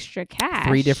extra cash.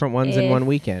 3 different ones in one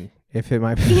weekend, if it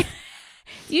might be.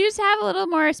 You just have a little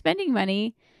more spending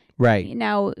money. Right.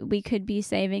 Now, we could be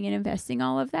saving and investing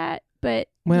all of that, but,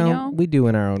 we do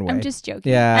in our own way. I'm just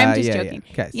joking. Yeah, I'm just joking.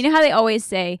 Yeah. You know how they always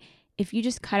say, if you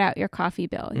just cut out your coffee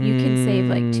bill, you can save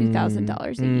like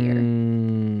 $2,000 a year.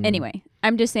 Anyway,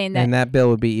 I'm just saying that. And that bill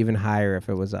would be even higher if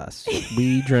it was us.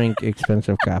 We drink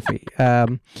expensive coffee.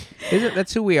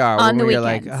 That's who we are. On the we're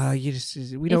weekends. like,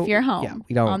 we don't. If you're home. Yeah,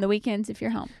 we don't. On the weekends, if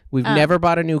you're home. We've never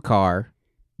bought a new car.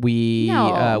 We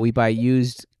buy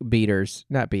used beaters,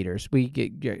 not beaters. We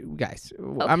get guys.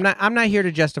 Okay. I'm not here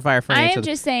to justify our financials. I am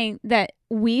just saying that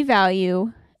we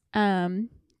value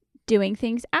doing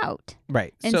things out.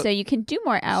 Right. And so you can do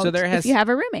more out if you have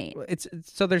a roommate.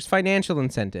 So there's financial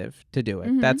incentive to do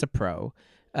it. That's a pro.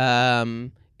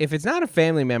 If it's not a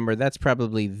family member, that's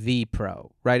probably the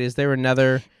pro, right? Is there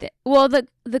another?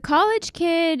 The college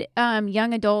kid,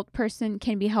 young adult person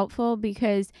can be helpful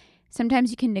because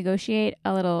sometimes you can negotiate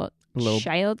a little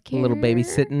child care. A little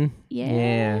babysitting.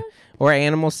 Yeah. Or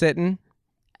animal sitting.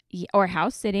 Or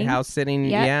house sitting.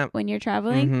 Yeah. When you're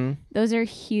traveling. Those are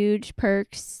huge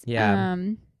perks. Yeah.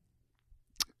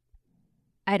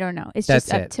 I don't know. It's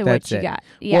just up to what you got.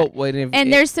 Yeah. Well,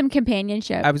 there's some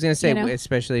companionship. I was going to say,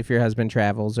 especially if your husband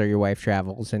travels or your wife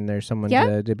travels and there's someone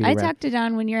to be around. I talk to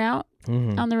Don when you're out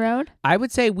on the road. I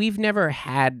would say we've never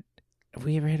had... Have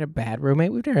we ever had a bad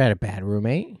roommate? We've never had a bad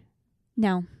roommate.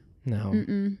 No.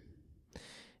 Mm-mm.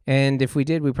 And if we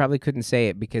did, we probably couldn't say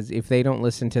it because if they don't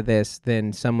listen to this,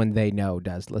 then someone they know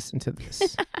does listen to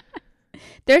this.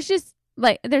 There's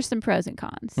some pros and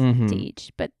cons to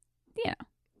each, but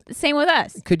same with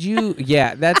us. Could you?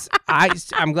 Yeah,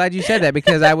 I'm glad you said that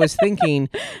because I was thinking,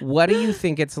 what do you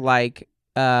think it's like,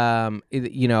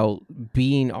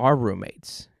 being our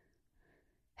roommates?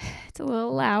 It's a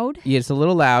little loud. Yeah, it's a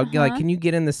little loud. Like, can you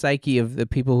get in the psyche of the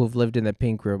people who've lived in the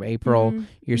pink room? April,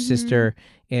 your sister,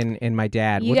 and my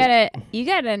dad. You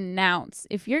gotta announce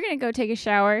if you're gonna go take a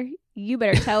shower. You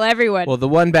better tell everyone. Well, the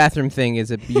one bathroom thing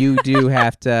is if you do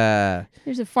have to.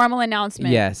 There's a formal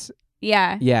announcement. Yes.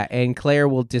 Yeah. Yeah, and Claire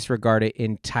will disregard it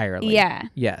entirely. Yeah.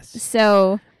 Yes.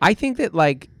 So I think that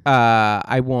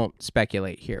I won't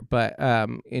speculate here, but I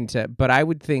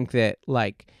would think that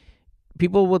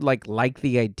people would like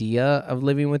the idea of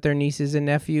living with their nieces and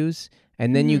nephews,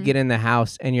 and then you get in the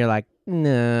house and you're like,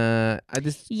 nah.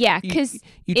 Because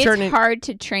it's hard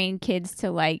to train kids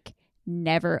to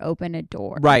never open a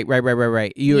door. Right.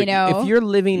 If you're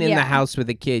living in the house with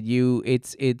a kid,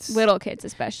 it's little kids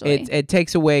especially. It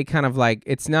takes away kind of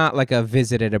it's not like a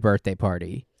visit at a birthday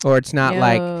party, or it's not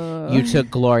like you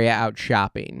took Gloria out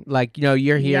shopping.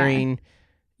 You're hearing.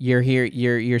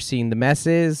 You're seeing the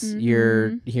messes.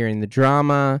 You're hearing the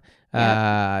drama.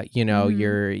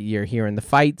 You're hearing the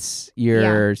fights.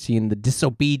 You're seeing the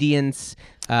disobedience.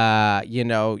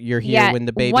 You're here Yeah, when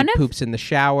the baby one of- poops in the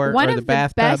shower One or of the the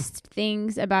bathtub. best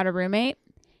things about a roommate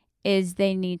is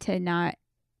they need to not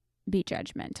be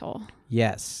judgmental.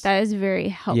 Yes. That is a very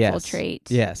helpful trait.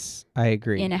 Yes, I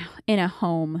agree. In a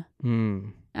home.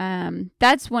 Mm.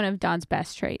 That's one of Don's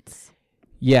best traits.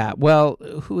 Yeah, well,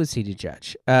 who is he to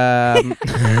judge?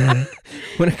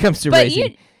 When it comes to But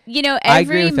raising. Every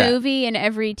agree with that. movie and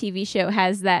every TV show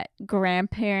has that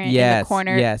grandparent in Yes, the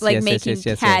corner, yes, yes, making yes,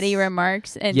 yes, catty yes.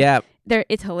 remarks, and Yeah,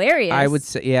 it's hilarious. I would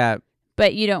say, yeah.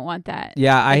 but you don't want that.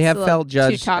 Yeah, I It's have a little felt too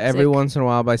judged every toxic. once in a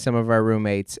while by some of our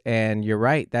roommates, and you're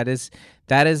right. That is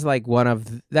like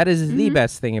the Mhm.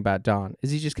 best thing about Don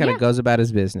is he just kind of Yeah. goes about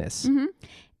his business. hmm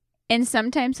And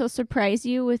sometimes he'll surprise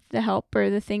you with the help or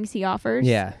the things he offers.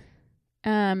 Yeah,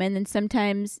 And then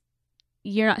sometimes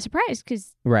you're not surprised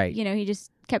because right. he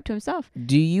just kept to himself.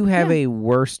 Do you have Yeah. a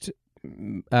worst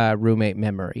roommate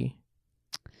memory?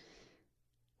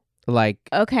 Like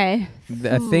Okay.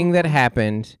 a thing that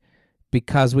happened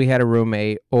because we had a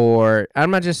roommate, or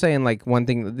I'm not just saying like one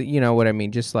thing, you know what I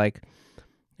mean? Just like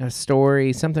a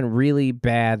story, something really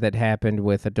bad that happened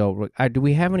with adult. Do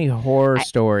we have any horror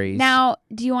stories? Now,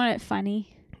 do you want it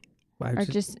funny I or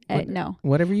just- just what- no?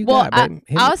 whatever you Well, got. babe.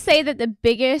 Hit I'll me. say that the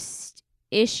biggest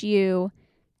issue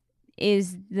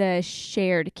is the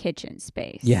shared kitchen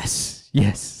space. Yes.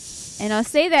 And I'll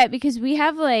say that because we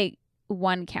have like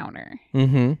one counter.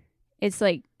 Mm-hmm. It's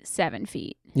like 7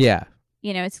 feet. Yeah.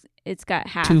 It's got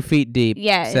half. 2 feet deep.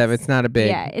 Yeah, So it's not a big.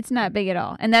 Yeah, it's not big at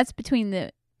all. And that's between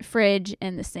the fridge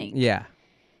and the sink. Yeah.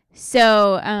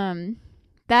 So,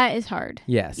 that is hard.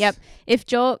 Yes. Yep. If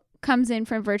Joel comes in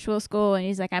from virtual school and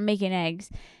he's like, I'm making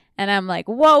eggs, and I'm like,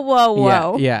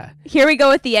 whoa. Yeah. Here we go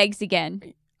with the eggs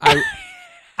again.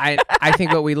 I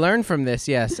think what we learned from this,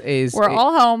 yes, is We're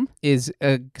all home. is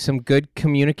some good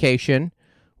communication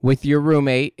with your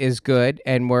roommate is good,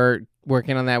 and we're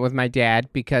working on that with my dad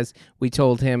because we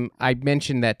told him, I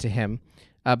mentioned that to him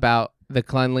about the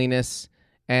cleanliness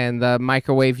and the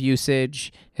microwave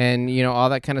usage and all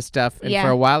that kind of stuff. And Yeah. for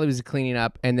a while he was cleaning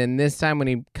up, and then this time when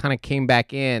he kind of came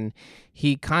back in,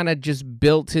 he kind of just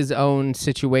built his own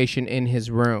situation in his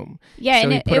room. Yeah, So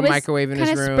and he it put a was microwave in his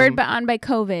kind of room. spurred on by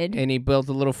COVID. And he built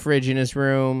a little fridge in his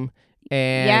room,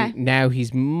 and Yeah. now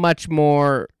he's much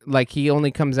more like he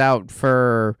only comes out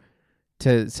to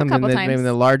something Couple that maybe times.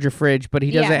 the larger fridge, but he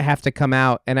doesn't Yeah. have to come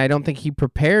out, and I don't think he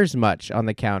prepares much on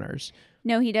the counters.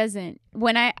 No, he doesn't.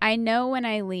 When I know when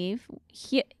I leave,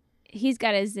 he's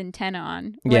got his antenna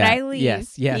on. When Yeah, I leave,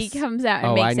 yes. he comes out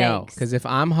and Oh, makes I know, eggs. because if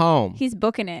I'm home, He's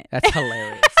booking it. that's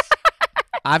hilarious.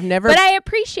 I've never But I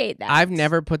appreciate that. I've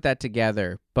never put that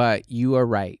together, but you are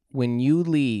right. When you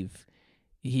leave,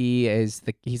 he's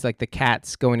like the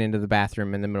cats going into the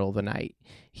bathroom in the middle of the night.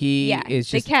 He is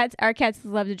just our cats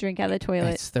love to drink out of the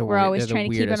toilet. it's the We're weird- always they're the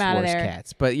trying to keep them weirdest, out of worst there.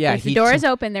 Cats. But yeah, If the door is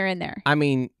open, they're in there. I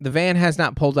mean, the van has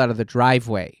not pulled out of the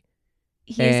driveway.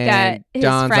 He's and got his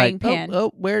Don's frying like, pan.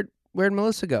 Oh, where'd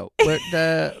Melissa go? Would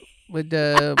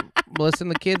Melissa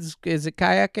and the kids, is it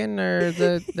kayaking, or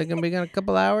they're gonna be gone a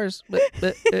couple hours?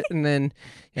 And then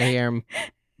I hear him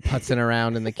putzing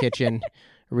around in the kitchen,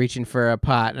 reaching for a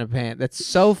pot and a pan. That's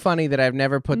so funny that I've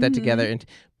never put that together.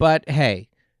 But hey,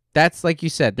 that's like you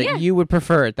said, that Yeah. you would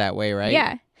prefer it that way, right?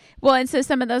 Yeah. Well, and so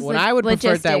some of those I would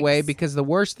prefer it that way logistics- because the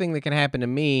worst thing that can happen to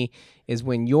me is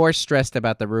when you're stressed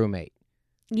about the roommate.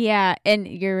 Yeah, and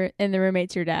the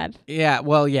roommate's your dad. Yeah,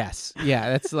 well, yes. Yeah,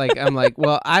 that's like I'm like,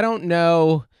 well, I don't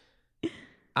know.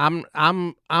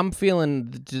 I'm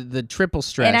feeling the triple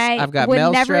stress. And I've got would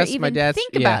Mel never stress, even my dad's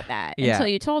think about that yeah. until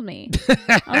you told me.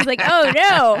 I was like, oh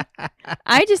no,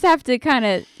 I just have to kind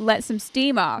of let some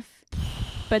steam off.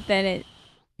 But then it,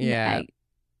 Yeah.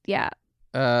 yeah.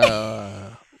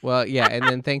 Well, yeah, and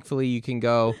then thankfully you can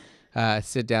go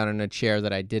sit down in a chair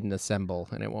that I didn't assemble,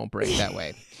 and it won't break that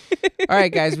way. All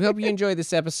right, guys, we hope you enjoyed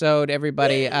this episode.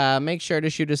 Everybody, make sure to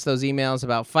shoot us those emails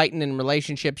about fighting in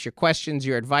relationships, your questions,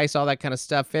 your advice, all that kind of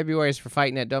stuff. February is for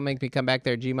fighting at Don't Make Me Come Back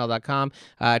There at gmail.com.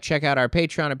 Check out our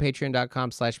Patreon at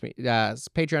patreon.com/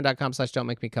 Don't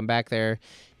Make Me Come Back There.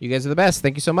 You guys are the best.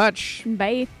 Thank you so much.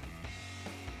 Bye.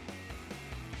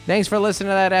 Thanks for listening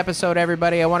to that episode,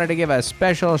 everybody. I wanted to give a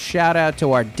special shout out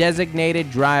to our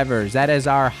designated drivers. That is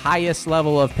our highest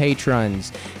level of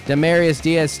patrons. Demarius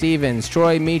Diaz-Stevens,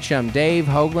 Troy Meacham, Dave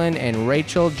Hoagland, and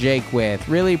Rachel Jakewith.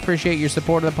 Really appreciate your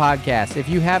support of the podcast. If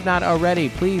you have not already,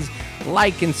 please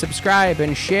like and subscribe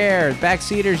and share.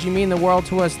 Backseaters, you mean the world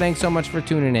to us. Thanks so much for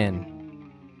tuning in.